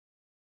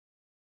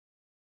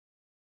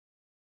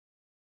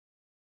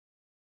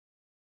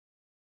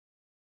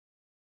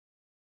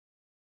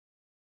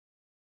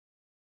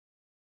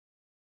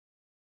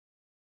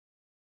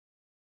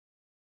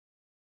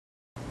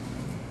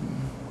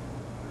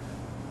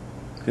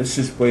This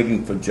is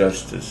waiting for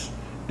justice.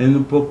 In the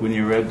book, when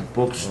you read the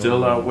book,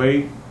 Still Our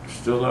Way,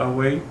 Still Our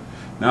Way.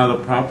 Now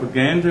the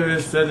propaganda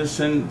is that it's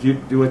in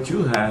what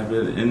you have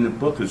in the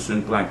book is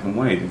in black and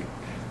white.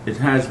 It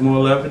has more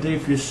levity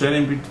if you're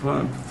sitting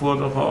before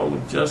the hall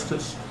of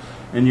justice,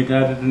 and you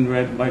got it in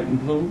red, white, and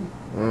blue.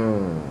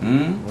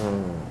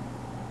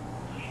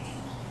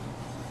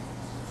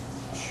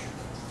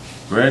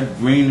 Red,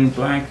 green, and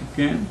black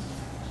again.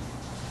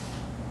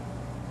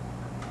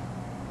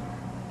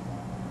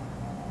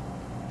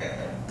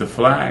 The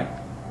flag,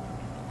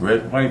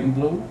 red, white, and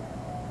blue.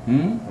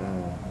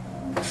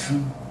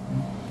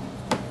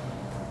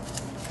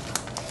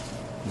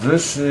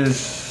 This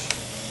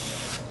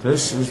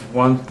is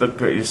one thing.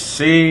 You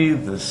see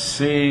the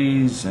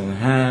C's and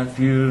have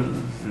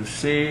you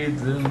see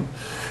them.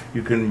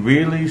 You can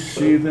really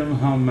see them,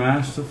 how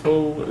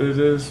masterful it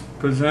is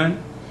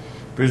presented.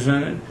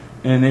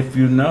 And if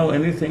you know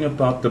anything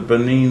about the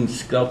Benin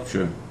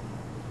sculpture,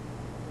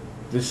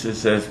 this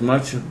is as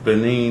much of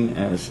Benin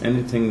as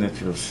anything that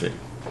you'll see.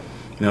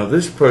 Now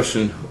this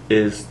person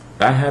is,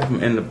 I have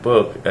him in the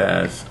book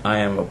as I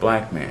Am a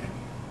Black Man.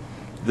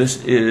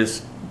 This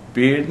is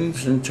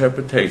Bearden's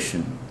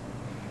interpretation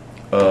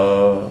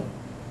of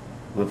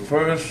the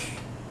first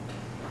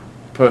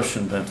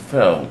person that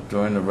fell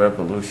during the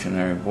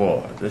Revolutionary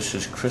War. This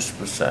is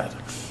Crispus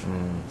Attucks.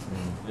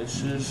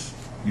 This is,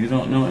 you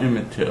don't know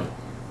Emmett Till.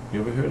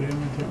 You ever heard of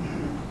Emmett Till?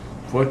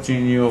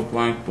 14-year-old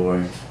black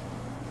boy,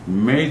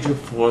 major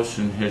force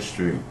in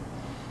history,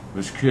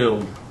 was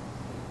killed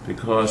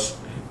because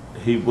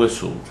he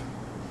whistled.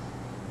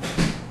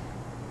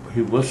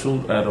 He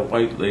whistled at a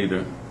white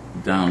lady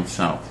down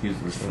south. He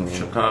was from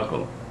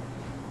Chicago.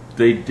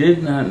 They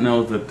did not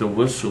know that the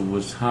whistle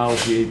was how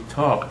he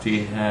talked.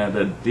 He had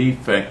a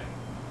defect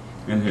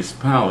in his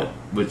palate,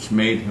 which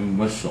made him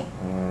whistle.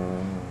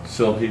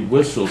 So he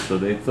whistled, so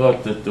they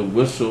thought that the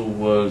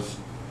whistle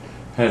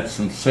had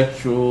some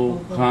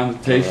sexual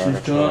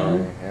connotations to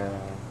him,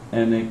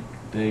 and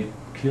they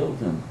killed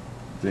him.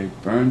 They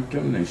burnt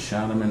him, they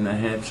shot him in the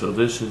head. So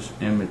this is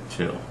Emmett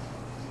Till.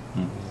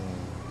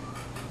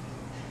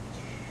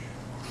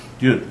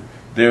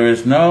 There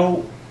is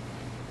no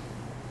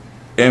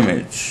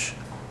image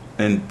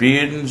in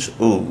Bearden's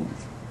oeuvre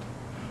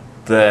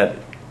that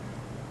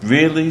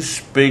really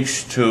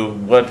speaks to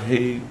what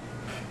he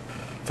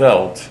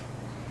felt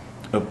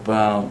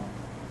about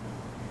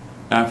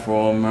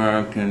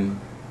Afro-American,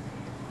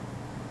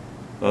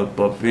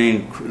 about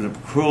being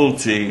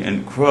cruelty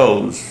and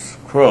crows.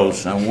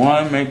 I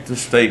want to make the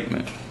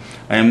statement.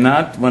 I am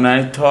not, when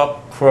I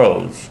talk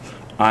crows,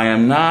 I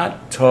am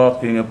not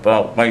talking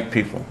about white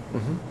people.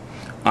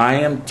 I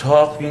am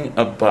talking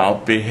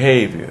about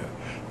behavior.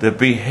 The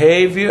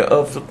behavior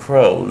of the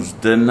crows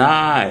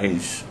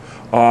denies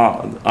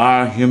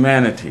our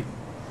humanity.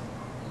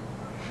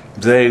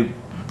 The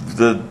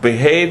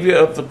behavior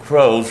of the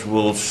crows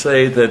will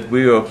say that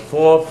we are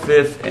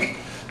 4/5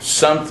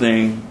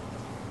 something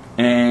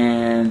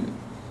and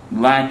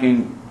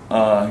lacking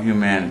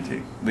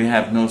humanity. We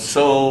have no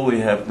soul, we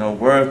have no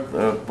worth,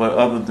 but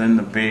other than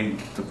to be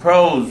the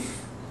crows.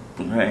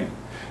 Okay?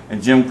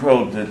 And Jim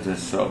Crow did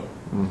this. So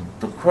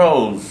the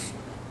crows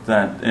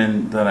that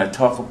I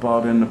talk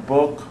about in the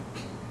book,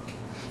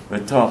 we're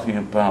talking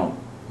about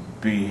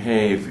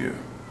behavior.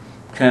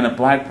 Can a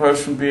black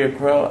person be a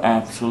crow?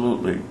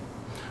 Absolutely.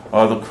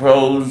 Are the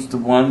crows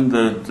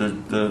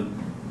the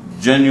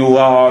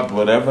genuine,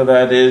 whatever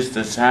that is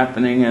that's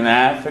happening in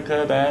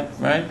Africa,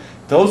 right?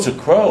 Those are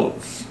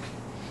crows.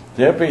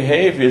 Their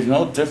behavior is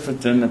no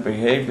different than the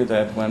behavior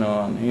that went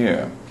on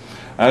here.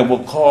 I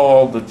will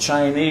call the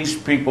Chinese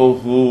people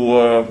who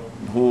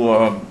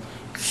are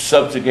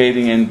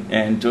subjugating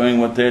and doing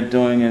what they're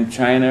doing in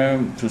China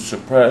to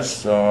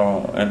suppress in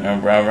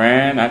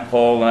Iran, I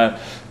call that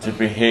the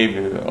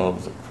behavior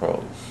of the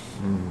crows.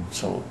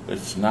 So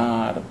it's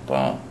not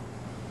about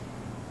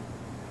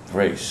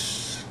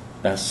race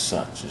as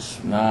such. It's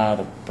not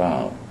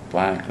about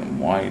black and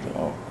white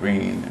or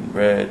green and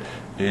red.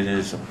 It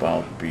is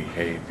about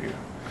behavior.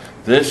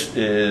 This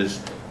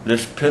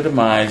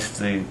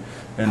epitomized in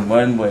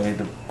one way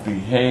the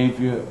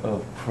behavior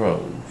of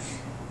crows.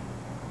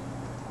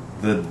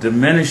 The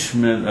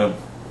diminishment of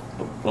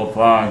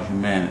our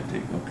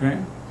humanity, okay?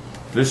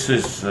 This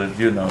is,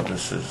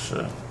 this is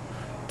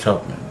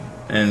Tubman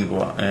and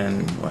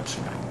what's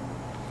his name?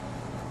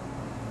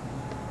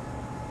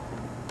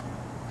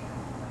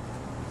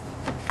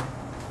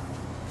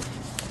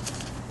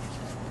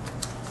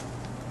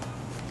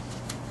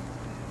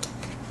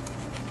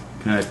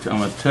 I'm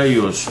going to tell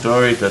you a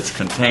story that's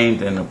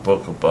contained in a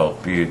book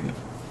about Bearden.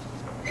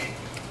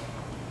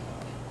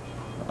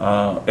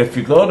 If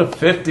you go to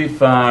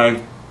 55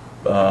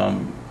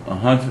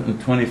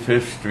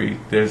 125th Street,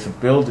 there's a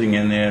building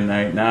in there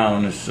right now,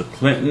 and it's the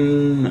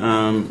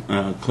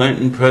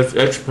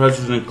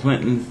ex-President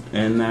Clinton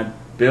in that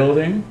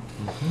building.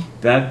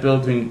 That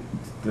building,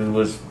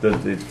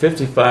 the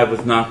 55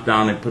 was knocked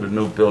down, they put a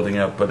new building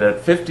up, but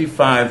at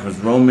 55 was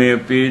Romare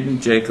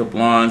Bearden, Jacob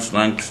Lawrence,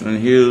 Langston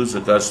Hughes,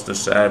 Augusta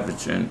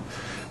Savage, and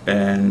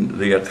and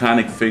the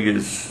iconic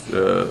figures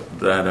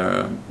that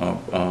are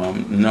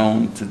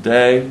known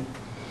today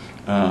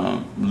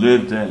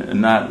lived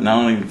in, not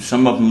only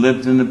some of them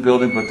lived in the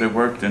building, but they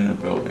worked in the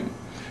building.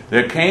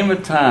 There came a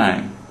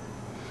time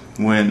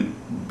when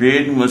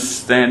Bearden was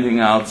standing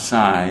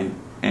outside,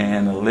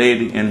 and a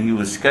lady, and he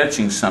was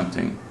sketching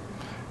something,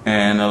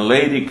 and a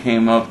lady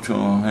came up to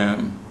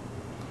him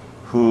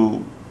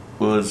who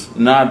was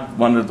not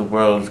one of the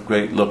world's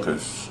great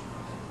lookers.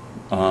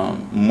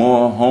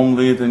 More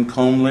homely than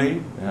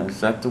comely. Is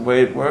that the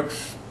way it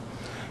works?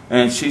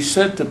 And she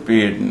said to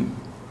Bearden,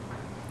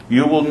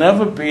 "You will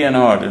never be an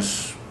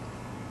artist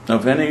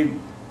of any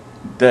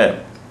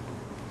depth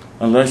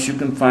unless you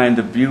can find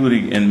the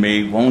beauty in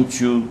me. Won't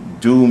you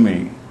do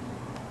me?"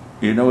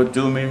 You know what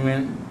do me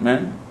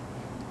meant?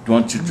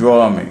 Won't you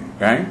draw me,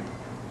 right?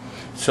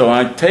 So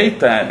I take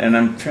that and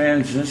I'm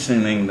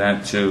transitioning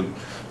that to,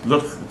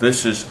 look,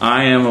 this is,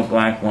 I am a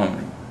black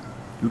woman.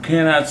 You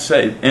cannot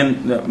say,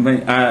 and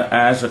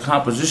as a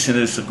composition,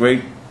 it's a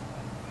great,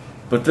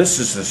 but this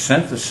is a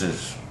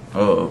synthesis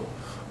of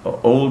an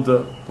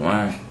older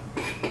black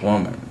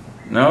woman.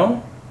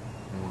 No?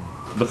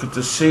 Look at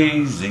the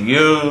C's, the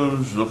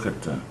U's, look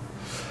at the,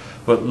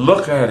 but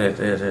look at it,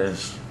 it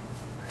is,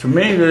 to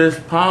me it is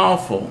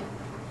powerful.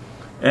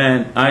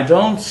 And I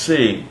don't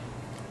see,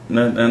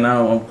 and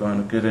now I'm going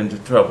to get into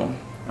trouble,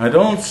 I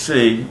don't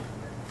see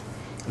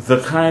the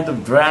kind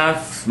of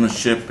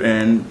draftsmanship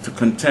in the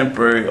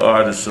contemporary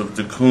artists of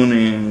de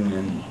Kooning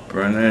and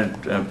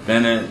Burnett,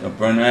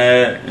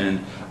 and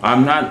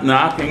I'm not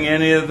knocking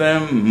any of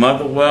them,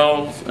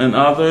 Motherwell and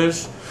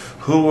others,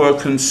 who were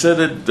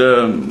considered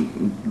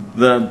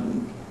the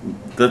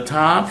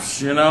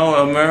tops, you know,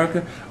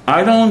 American.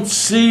 I don't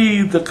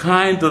see the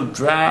kind of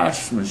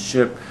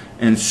draftsmanship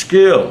and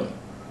skill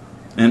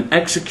and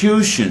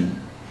execution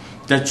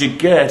that you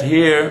get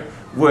here,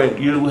 where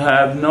you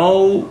have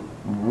no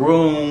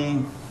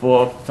room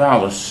for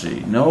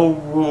fallacy, no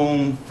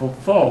room for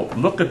fault.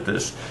 Look at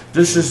this.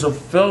 This is a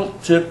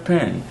felt tip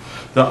pen.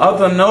 The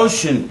other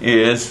notion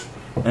is,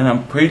 and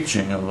I'm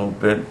preaching a little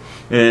bit,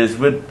 is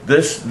with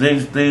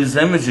these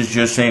images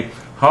you're seeing,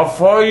 how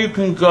far you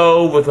can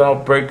go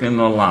without breaking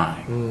the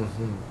line.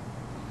 Mm-hmm.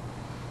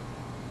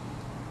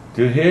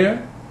 Do you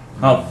hear?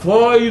 How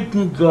far you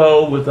can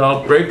go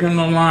without breaking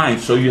the line.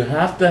 So you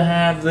have to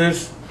have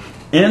this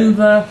in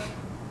the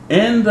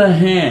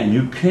hand.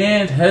 You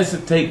can't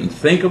hesitate and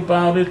think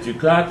about it. You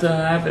got to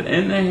have it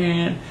in the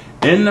hand,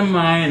 in the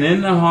mind,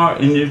 in the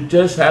heart, and you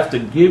just have to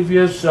give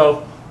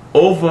yourself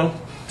over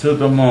to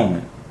the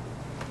moment.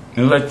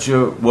 And let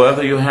your,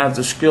 whether you have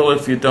the skill,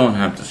 if you don't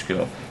have the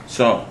skill.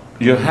 So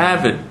you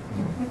have it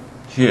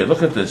here.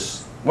 Look at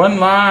this. One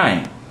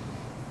line.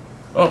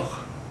 Look.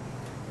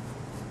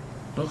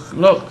 Look,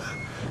 look.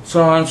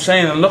 So I'm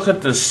saying, look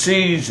at the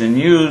C's and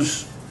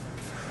U's.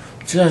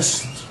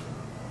 Just,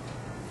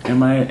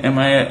 am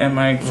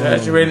I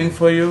exaggerating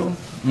for you?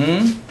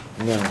 Hmm?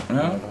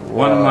 No.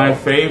 One of my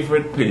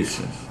favorite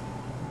pieces.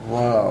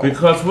 Wow.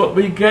 Because what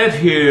we get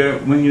here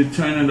when you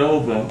turn it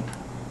over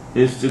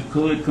is the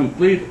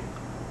complete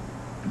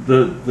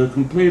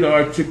complete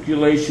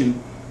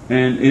articulation,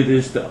 and it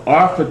is the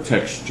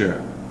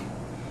architecture.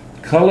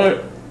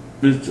 Color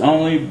is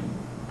only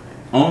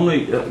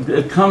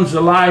it comes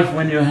alive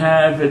when you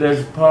have it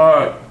as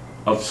part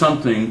of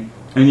something,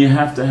 and you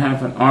have to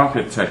have an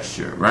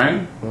architecture,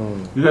 right?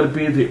 You got to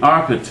be the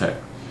architect.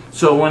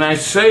 So when I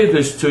say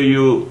this to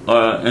you,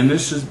 and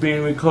this is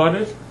being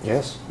recorded?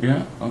 Yes.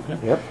 Yeah? Okay.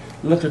 Yep.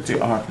 Look at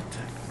the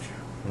architecture.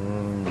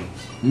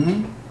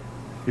 Hmm?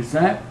 Is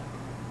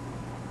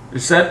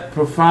that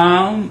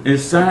profound?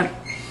 That's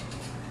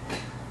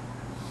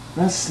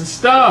the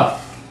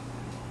stuff.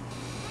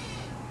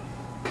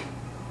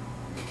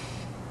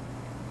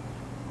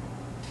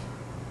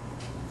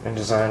 In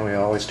design, we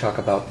always talk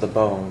about the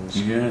bones.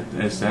 Yeah,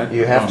 is that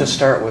You the have to bones?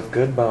 start with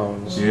good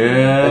bones.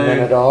 Yeah. And then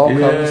it all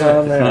comes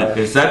on there.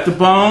 Is that the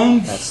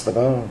bones? That's the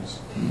bones.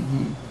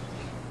 Mm-hmm.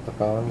 The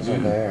bones are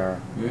there.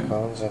 Yeah. The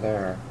bones are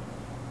there.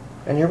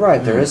 And you're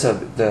right. There is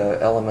the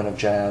element of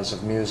jazz,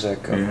 of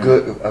music,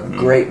 of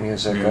great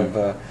music, of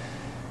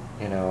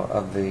you know,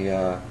 of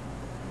the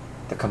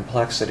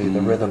complexity,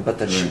 the rhythm, but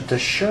the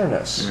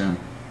sureness. Yeah.